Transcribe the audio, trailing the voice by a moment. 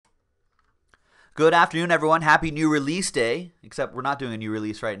Good afternoon, everyone. Happy new release day. Except we're not doing a new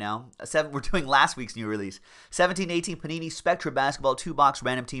release right now. We're doing last week's new release. 17-18 Panini Spectra Basketball 2-box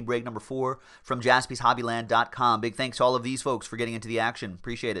random team break number 4 from JaspysHobbyland.com. Big thanks to all of these folks for getting into the action.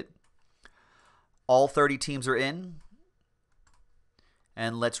 Appreciate it. All 30 teams are in.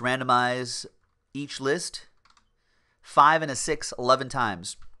 And let's randomize each list 5 and a 6, 11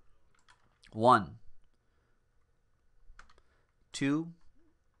 times. 1, 2.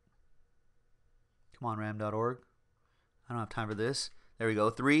 Come on, ram.org. I don't have time for this. There we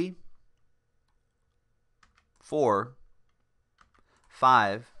go. 3, 4,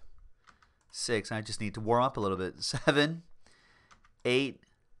 5, 6. I just need to warm up a little bit. 7, 8,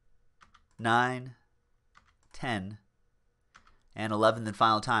 9, 10, and 11. Then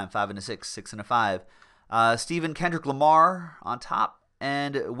final time. 5 and a 6, 6 and a 5. Stephen Kendrick Lamar on top,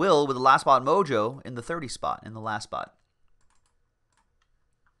 and Will with the last spot mojo in the 30 spot, in the last spot.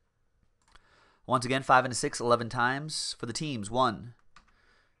 Once again, 5 and a 6, 11 times for the teams. 1,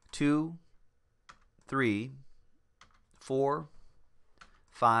 2, 3, 4,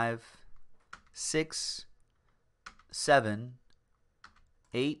 5, 6, 7,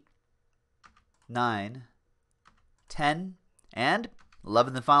 8, 9, 10, and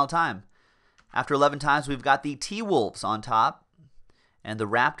 11 the final time. After 11 times, we've got the T-Wolves on top and the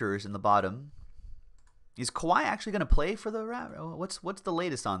Raptors in the bottom. Is Kawhi actually going to play for the Raptors? What's the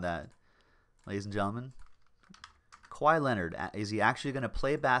latest on that? Ladies and gentlemen, Kawhi Leonard, is he actually going to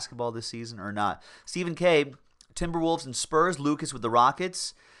play basketball this season or not? Stephen K, Timberwolves and Spurs. Lucas with the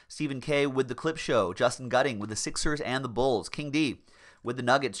Rockets. Stephen K with the Clip Show. Justin Gutting with the Sixers and the Bulls. King D with the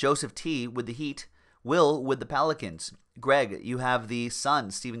Nuggets. Joseph T with the Heat. Will with the Pelicans. Greg, you have the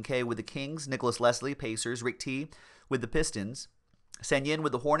Suns. Stephen K with the Kings. Nicholas Leslie, Pacers. Rick T with the Pistons. Senyin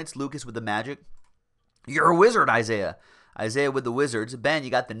with the Hornets. Lucas with the Magic. You're a wizard, Isaiah. Isaiah with the Wizards. Ben, you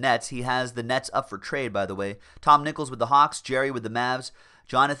got the Nets. He has the Nets up for trade, by the way. Tom Nichols with the Hawks. Jerry with the Mavs.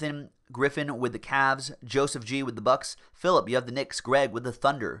 Jonathan Griffin with the Cavs. Joseph G with the Bucks. Philip, you have the Knicks. Greg with the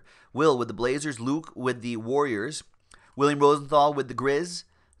Thunder. Will with the Blazers. Luke with the Warriors. William Rosenthal with the Grizz.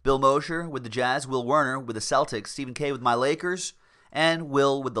 Bill Mosher with the Jazz. Will Werner with the Celtics. Stephen K with my Lakers. And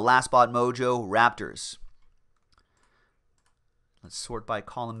Will with the Last Spot Mojo Raptors. Let's sort by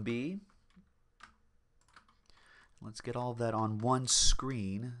column B. Let's get all of that on one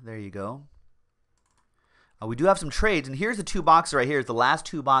screen. There you go. We do have some trades, and here's the 2 boxes right here. It's the last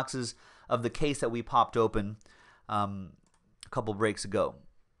 2 boxes of the case that we popped open a couple breaks ago.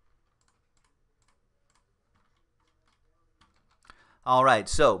 All right,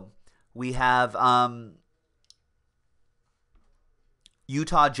 so we have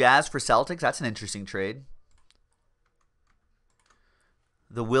Utah Jazz for Celtics. That's an interesting trade.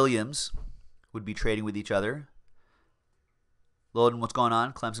 The Williams would be trading with each other. Loden, what's going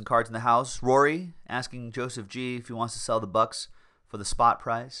on? Clemson cards in the house. Rory asking Joseph G if he wants to sell the Bucks for the spot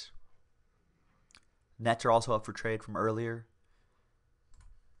price. Nets are also up for trade from earlier.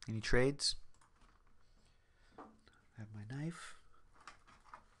 Any trades? I have my knife.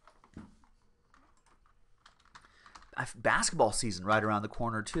 Basketball season right around the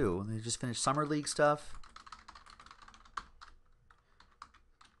corner too. They just finished summer league stuff.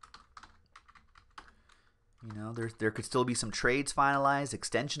 You know, there could still be some trades finalized.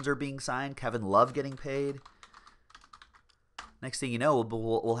 Extensions are being signed. Kevin Love getting paid. Next thing you know,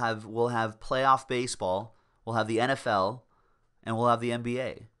 we'll have playoff baseball. We'll have the NFL, and we'll have the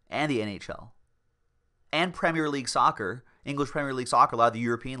NBA and the NHL, and Premier League soccer, English Premier League soccer. A lot of the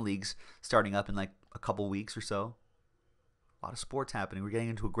European leagues starting up in like a couple weeks or so. A lot of sports happening. We're getting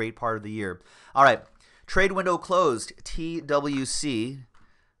into a great part of the year. All right, trade window closed. TWC.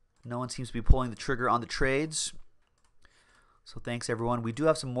 No one seems to be pulling the trigger on the trades. So thanks, everyone. We do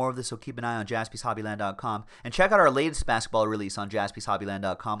have some more of this, so keep an eye on JaspysHobbyland.com. And check out our latest basketball release on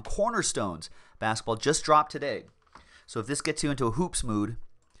JaspysHobbyland.com. Cornerstones basketball just dropped today. So if this gets you into a hoops mood,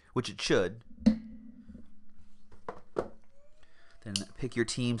 which it should, then pick your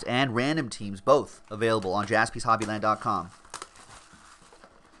teams and random teams, both available on JaspysHobbyland.com.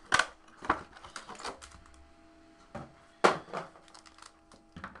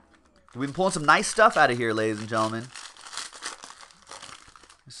 We've been pulling some nice stuff out of here, ladies and gentlemen.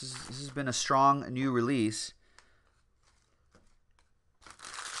 This has been a strong new release.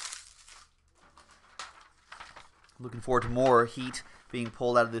 Looking forward to more heat being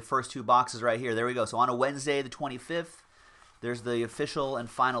pulled out of the first 2 boxes right here. There we go. So on a Wednesday, the 25th, there's the official and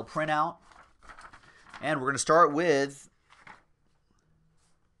final printout. And we're going to start with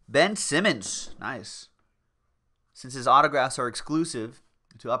Ben Simmons. Nice. Since his autographs are exclusive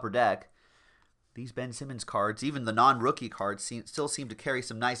to Upper Deck, these Ben Simmons cards, even the non-rookie cards, still seem to carry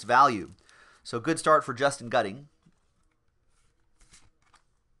some nice value. So good start for Justin Gutting.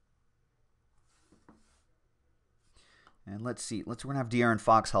 And let's see. We're going to have De'Aaron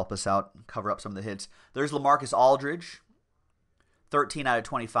Fox help us out, cover up some of the hits. There's LaMarcus Aldridge, 13 out of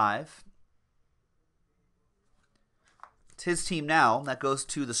 25. It's his team now. That goes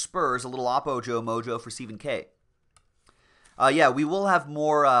to the Spurs. A little Oppo Joe Mojo for Stephen K. Yeah, we will have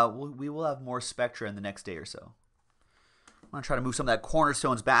more. We will have more Spectra in the next day or so. I'm gonna try to move some of that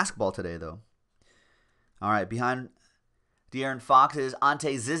Cornerstones basketball today, though. All right, behind De'Aaron Fox is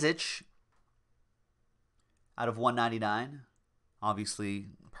Ante Zizic out of 199. Obviously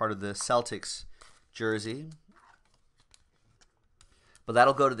part of the Celtics jersey, but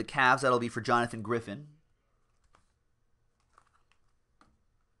that'll go to the Cavs. That'll be for Jonathan Griffin.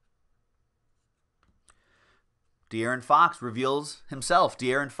 De'Aaron Fox reveals himself.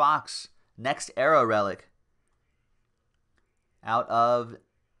 De'Aaron Fox, next era relic. Out of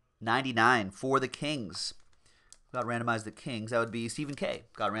 99 for the Kings. Got randomized the Kings. That would be Stephen K.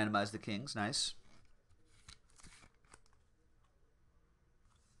 Got randomized the Kings. Nice.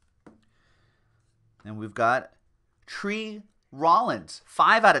 And we've got Tree Rollins,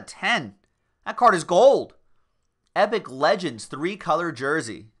 5 out of 10. That card is gold. Epic Legends, 3-color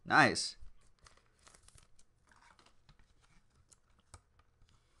jersey. Nice.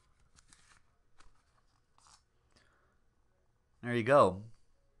 There you go.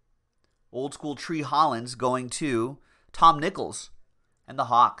 Old school Tree Hollins going to Tom Nichols and the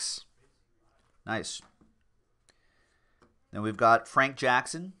Hawks. Nice. Then we've got Frank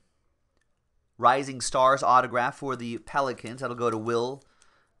Jackson. Rising Stars autograph for the Pelicans. That'll go to Will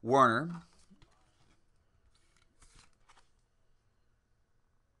Werner.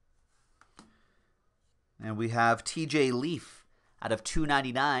 And we have TJ Leaf out of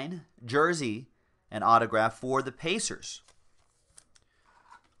 299. Jersey and autograph for the Pacers.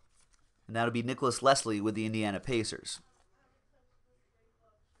 And that'll be Nicholas Leslie with the Indiana Pacers.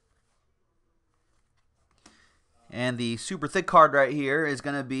 And the super thick card right here is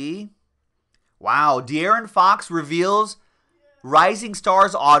going to be, wow, De'Aaron Fox reveals Rising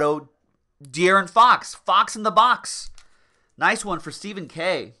Stars auto. De'Aaron Fox, Fox in the box. Nice one for Stephen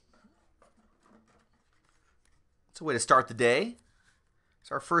K. That's a way to start the day.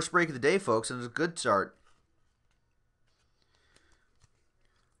 It's our first break of the day, folks, and it's a good start.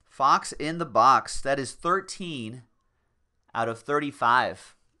 Fox in the box. That is 13 out of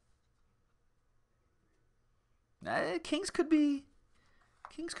 35. Kings could be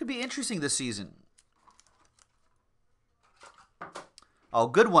interesting this season. Oh,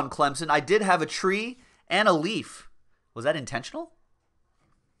 good one, Clemson. I did have a tree and a leaf. Was that intentional?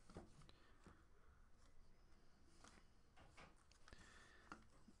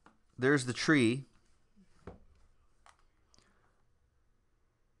 There's the tree.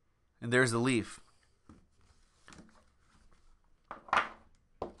 And there's the leaf.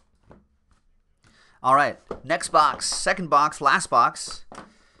 All right, next box, second box, last box.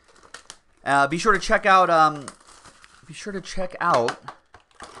 Be sure to check out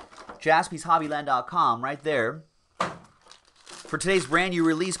JaspysHobbyland.com right there for today's brand new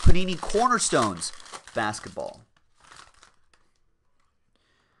release, Panini Cornerstones basketball.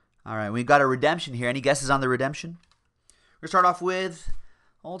 All right, we've got a redemption here. Any guesses on the redemption? We're gonna start off with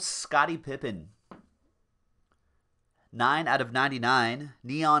old Scottie Pippen. 9 out of 99.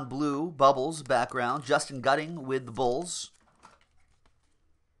 Neon blue, bubbles, background. Justin Gutting with the Bulls.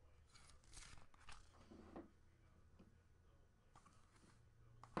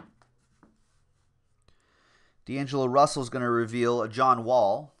 D'Angelo Russell's going to reveal a John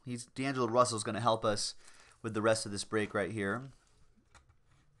Wall. D'Angelo Russell's going to help us with the rest of this break right here.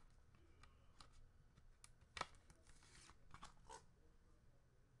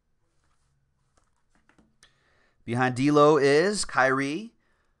 Behind D'Lo is Kyrie.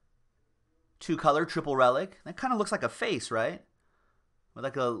 2-color triple relic. That kind of looks like a face, right? With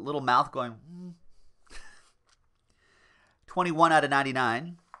like a little mouth going. 21 out of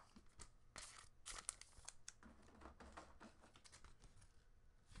 99.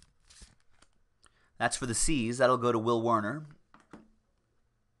 That's for the C's. That'll go to Will Werner.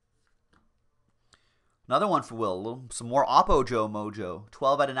 Another one for Will. Some more Oppo Joe Mojo.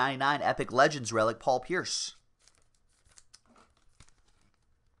 12 out of 99. Epic Legends relic, Paul Pierce.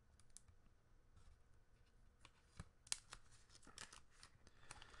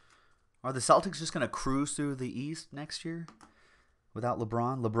 Are the Celtics just going to cruise through the East next year without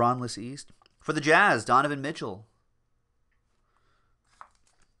LeBron? LeBronless East. For the Jazz, Donovan Mitchell.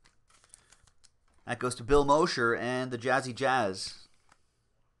 That goes to Bill Mosher and the Jazzy Jazz.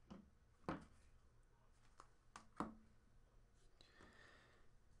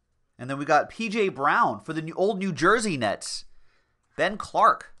 And then we got P.J. Brown for the old New Jersey Nets. Ben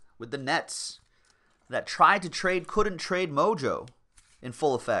Clark with the Nets. That tried to trade, couldn't trade mojo in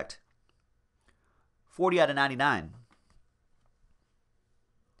full effect. 40 out of 99.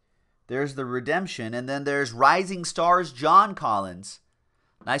 There's the redemption. And then there's Rising Stars, John Collins.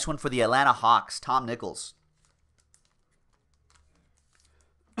 Nice one for the Atlanta Hawks, Tom Nichols.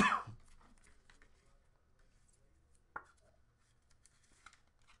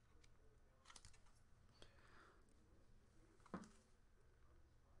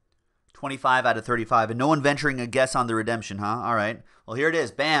 $25 out of 35. And no one venturing a guess on the redemption, huh? All right. Well, here it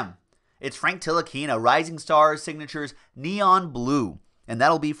is. Bam. It's Frank Ntilikina, Rising Stars, signatures, neon blue. And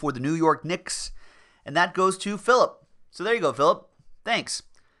that'll be for the New York Knicks. And that goes to Philip. So there you go, Philip. Thanks.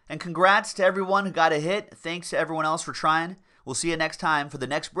 And congrats to everyone who got a hit. Thanks to everyone else for trying. We'll see you next time for the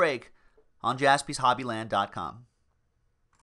next break on JaspysHobbyland.com.